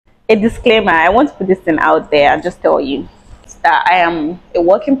a disclaimer. I want to put this thing out there and just tell you that I am a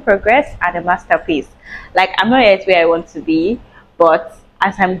work in progress and a masterpiece. Like, I'm not yet where I want to be, but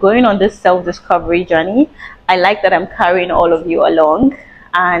as I'm going on this self-discovery journey, I like that I'm carrying all of you along,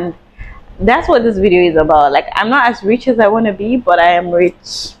 and that's what this video is about. Like, I'm not as rich as I want to be, but I am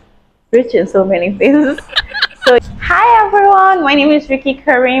rich in so many things. So hi everyone, my name is Ruky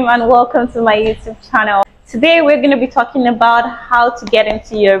Karym and welcome to my YouTube channel. Today we're going to be talking about how to get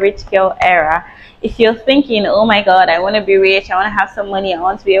into your rich girl era. If you're thinking, oh my god, I want to be rich, I want to have some money, I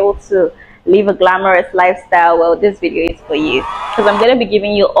want to be able to live a glamorous lifestyle, well, this video is for you, because I'm going to be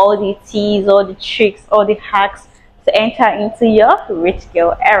giving you all the teas, all the tricks, all the hacks to enter into your rich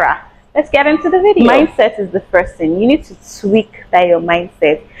girl era. Let's get into the video. Mindset is the first thing. You need to tweak that your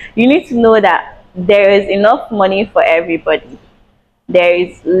mindset. You need to know that there is enough money for everybody. There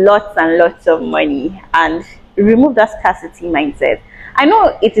is lots and lots of money, and remove that scarcity mindset. I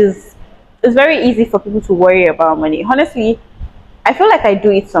know it's very easy for people to worry about money. Honestly, I feel like I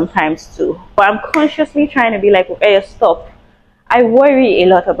do it sometimes too, but I'm consciously trying to be like, okay, stop. I worry a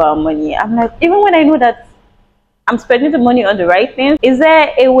lot about money. I'm like, even when I know that I'm spending the money on the right things, is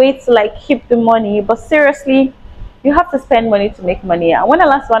there a way to like keep the money? But seriously, you have to spend money to make money. And when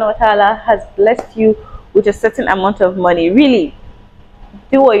Allah subhanahu wa ta'ala has blessed you with a certain amount of money, really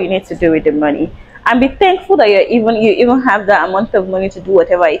do what you need to do with the money, and be thankful that you even have that amount of money to do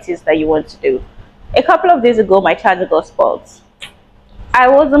whatever it is that you want to do. A couple of days ago, my charger got spoiled. I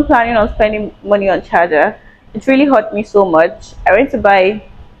wasn't planning on spending money on charger. It really hurt me so much. I went to buy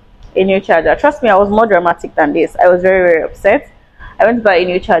a new charger. Trust me, I was more dramatic than this. I was very upset. I went to buy a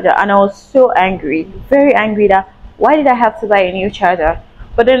new charger and I was so angry, very angry, that why did I have to buy a new charger?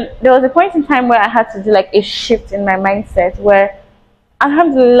 But then there was a point in time where I had to do like a shift in my mindset, where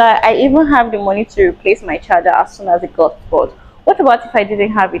alhamdulillah, I even have the money to replace my charger as soon as it got spoiled. What about if I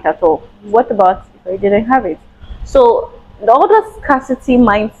didn't have it at all? What about if I didn't have it? So all that scarcity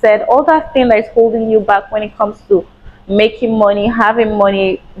mindset, all that thing that is holding you back when it comes to making money, having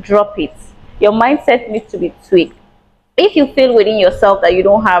money, drop it. Your mindset needs to be tweaked. If you feel within yourself that you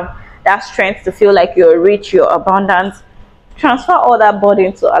don't have that strength to feel like you're rich, you're abundant, transfer all that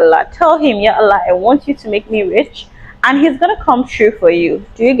burden to Allah. Tell him, yeah Allah, I want you to make me rich, and he's gonna come true for you.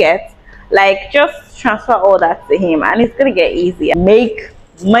 Do you get? Like, just transfer all that to him and it's gonna get easier. Make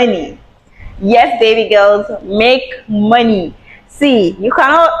money. Yes, baby girls, make money. See, you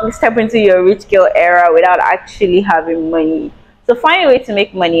cannot step into your rich girl era without actually having money. So find a way to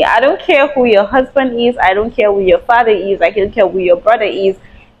make money. I don't care who your husband is, I don't care who your father is, I don't care who your brother is.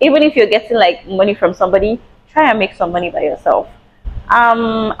 Even if you're getting like money from somebody, try and make some money by yourself.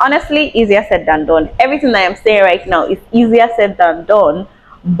 Honestly, easier said than done. Everything that I'm saying right now is easier said than done,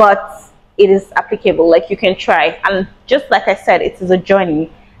 but it is applicable. Like, you can try, and just like I said, it is a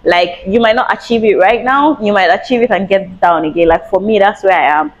journey. Like, you might not achieve it right now, you might achieve it and get down again. Like, for me, that's where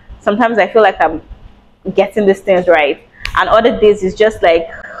I am. Sometimes I feel like I'm getting these things right, and other days it's just like,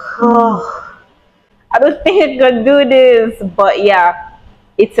 oh, I don't think I can do this. But yeah,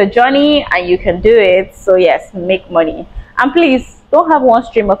 it's a journey and you can do it. So yes, make money. And please don't have one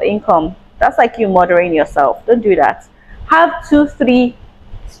stream of income. That's like you murdering yourself. Don't do that. Have 2-3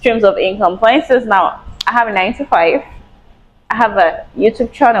 streams of income. For instance, now I have a 9 to 5. I have a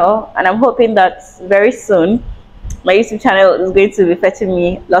YouTube channel, and I'm hoping that very soon my YouTube channel is going to be fetching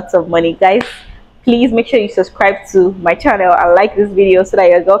me lots of money. Guys, please make sure you subscribe to my channel and like this video so that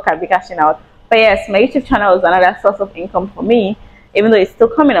your girl can be cashing out. But yes, my YouTube channel is another source of income for me, even though it's still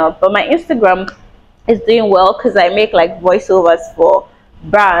coming up. But my Instagram is doing well because I make like voiceovers for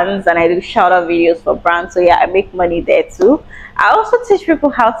brands and I do shout out videos for brands. So yeah, I make money there too. I also teach people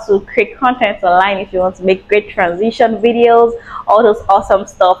how to create content online. If you want to make great transition videos, all those awesome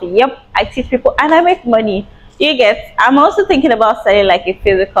stuff, yep, I teach people and I make money. You get? I'm also thinking about selling like a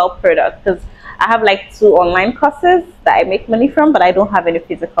physical product, because I have like 2 online courses that I make money from, but I don't have any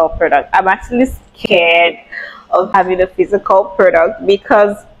physical product. I'm actually scared of having a physical product,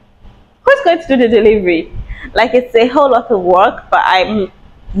 because who's going to do the delivery? Like, it's a whole lot of work, but I'm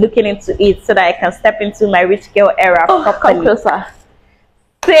looking into it so that I can step into my rich girl era. Come closer.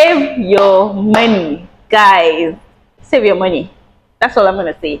 Save your money, guys. Save your money. That's all I'm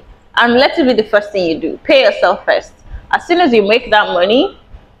gonna say. And let it be the first thing you do. Pay yourself first. As soon as you make that money,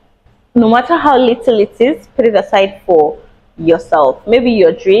 no matter how little it is, put it aside for yourself. Maybe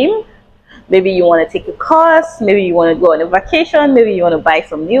your dream, maybe you want to take a course, maybe you want to go on a vacation, maybe you want to buy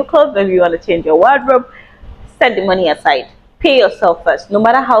some new clothes, maybe you want to change your wardrobe. Set the money aside. Pay yourself first. No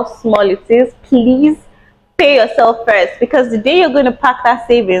matter how small it is, please pay yourself first, because the day you're going to pack that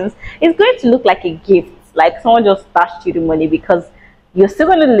savings, it's going to look like a gift, like someone just stashed you the money, because you're still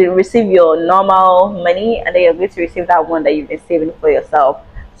going to receive your normal money, and then you're going to receive that one that you've been saving for yourself.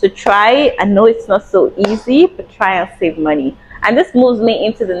 So try. I know it's not so easy, but try and save money. And this moves me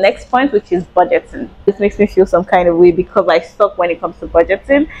into the next point, which is budgeting. This makes me feel some kind of way because I suck when it comes to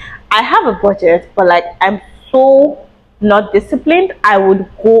budgeting. I have a budget, but like I'm so not disciplined. I would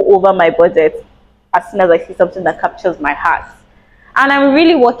go over my budget as soon as I see something that captures my heart. And I'm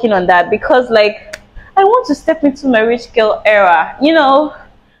really working on that because like I want to step into my rich girl era, you know,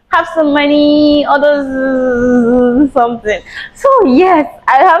 have some money, others something. So yes,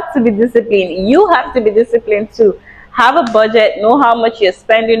 I have to be disciplined. You have to be disciplined too. Have a budget, know how much you're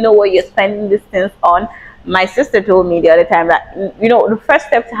spending, know what you're spending these things on. My sister told me the other time that, you know, the first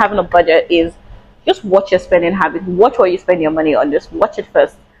step to having a budget is just watch your spending habits. Watch what you spend your money on. Just watch it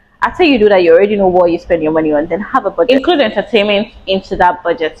first. After you do that, you already know what you spend your money on. Then have a budget. Include entertainment into that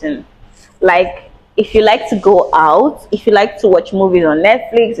budgeting. Like, if you like to go out, if you like to watch movies on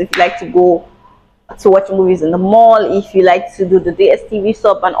Netflix, if you like to go to watch movies in the mall, if you like to do the DSTV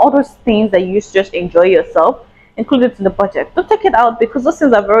stuff and all those things that you used to just enjoy yourself, include it in the budget. Don't take it out because those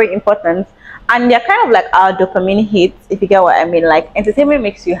things are very important and they're kind of like our dopamine hits, if you get what I mean. Like, entertainment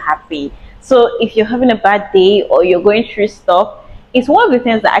makes you happy. So if you're having a bad day or you're going through stuff, it's one of the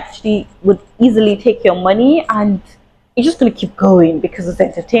things that actually would easily take your money and you're just going to keep going because it's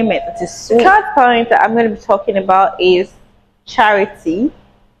entertainment. It is so. The third point that I'm going to be talking about is charity.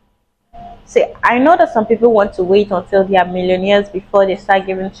 See, I know that some people want to wait until they are millionaires before they start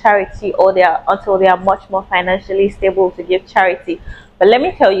giving charity, or until they are much more financially stable to give charity. But let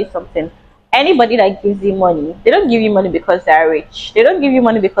me tell you something. Anybody that gives you money, they don't give you money because they are rich. They don't give you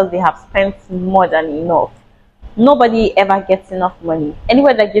money because they have spent more than enough. Nobody ever gets enough money.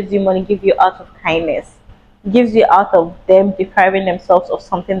 Anybody that gives you money gives you out of kindness, gives you out of them depriving themselves of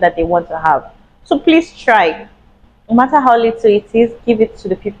something that they want to have. So please try. No matter how little it is, give it to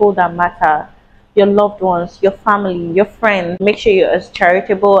the people that matter. Your loved ones, your family, your friends. Make sure you're as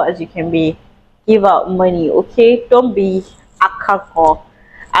charitable as you can be. Give out money, okay? Don't be a cackle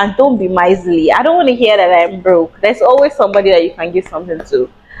and don't be miserly. I don't want to hear that I'm broke. There's always somebody that you can give something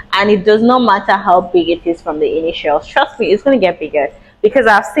to. And it does not matter how big it is from the initials. Trust me, it's going to get bigger. Because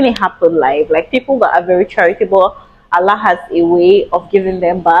I've seen it happen live. Like, people that are very charitable, Allah has a way of giving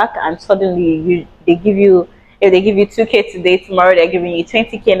them back. And suddenly they give you, if they give you 2K today, tomorrow they're giving you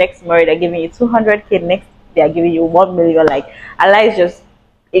 20K, next tomorrow they're giving you 200K, next they're giving you 1 million. Like, Allah is just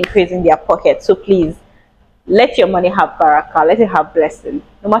increasing their pocket. So please, let your money have barakah, let it have blessing.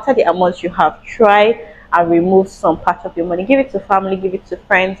 No matter the amount you have, try and remove some part of your money. Give it to family, give it to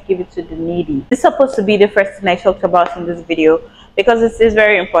friends, give it to the needy. This is supposed to be the first thing I talked about in this video because this is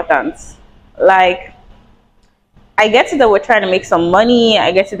very important. Like, I get it that we're trying to make some money,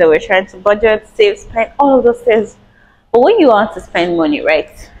 I get it that we're trying to budget, save, spend, all of those things. But when you want to spend money, right,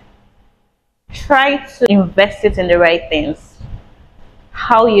 try to invest it in the right things.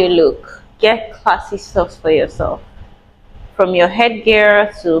 How you look, get classy stuff for yourself. From your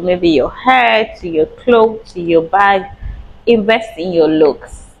headgear to maybe your hair, to your clothes, to your bag, invest in your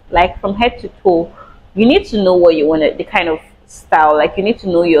looks. Like, from head to toe, you need to know what you want, the kind of style. Like, you need to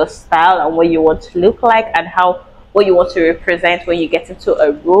know your style and what you want to look like and what you want to represent when you get into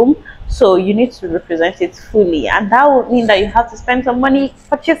a room. So you need to represent it fully, and that would mean that you have to spend some money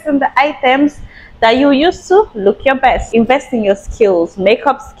purchasing the items that you use to look your best. Invest in your skills,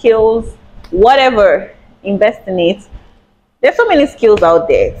 makeup skills, whatever. Invest in it. There's so many skills out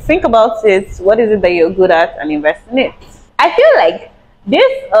there. Think about it. What is it that you're good at and invest in it. I feel like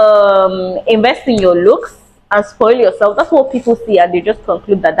this invest in your looks and spoil yourself, that's what people see and they just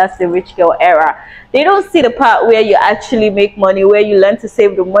conclude that that's the rich girl era. They don't see the part where you actually make money, where you learn to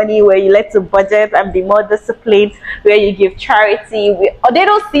save the money, where you learn to budget and be more disciplined, where you give charity. Or they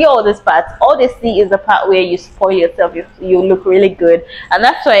don't see all this parts. All they see is the part where you spoil yourself, you look really good. And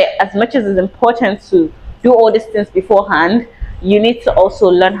that's why, as much as it's important to do all these things beforehand, you need to also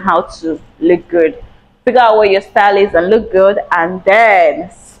learn how to look good. Figure out what your style is and look good, and then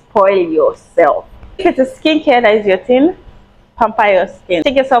spoil yourself. If it's a skincare that is your thing, pamper your skin.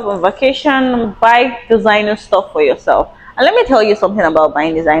 Take yourself on vacation, buy designer stuff for yourself. And let me tell you something about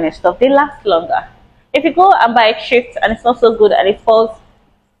buying designer stuff. They last longer. If you go and buy a shirt and it's not so good and it falls,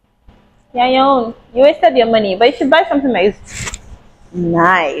 yeah, you wasted your money. But if you buy something that is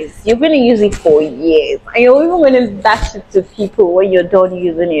nice, you're going to use it for years, and you're even going to dash it to people when you're done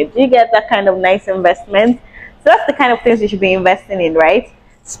using it. Do you get that kind of nice investment? So that's the kind of things you should be investing in, right?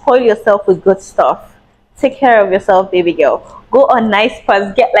 Spoil yourself with good stuff. Take care of yourself, baby girl. Go on nice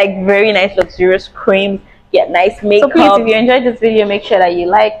spas, get like very nice luxurious creams, get nice makeup. So please, if you enjoyed this video, make sure that you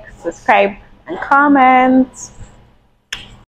like, subscribe and comment.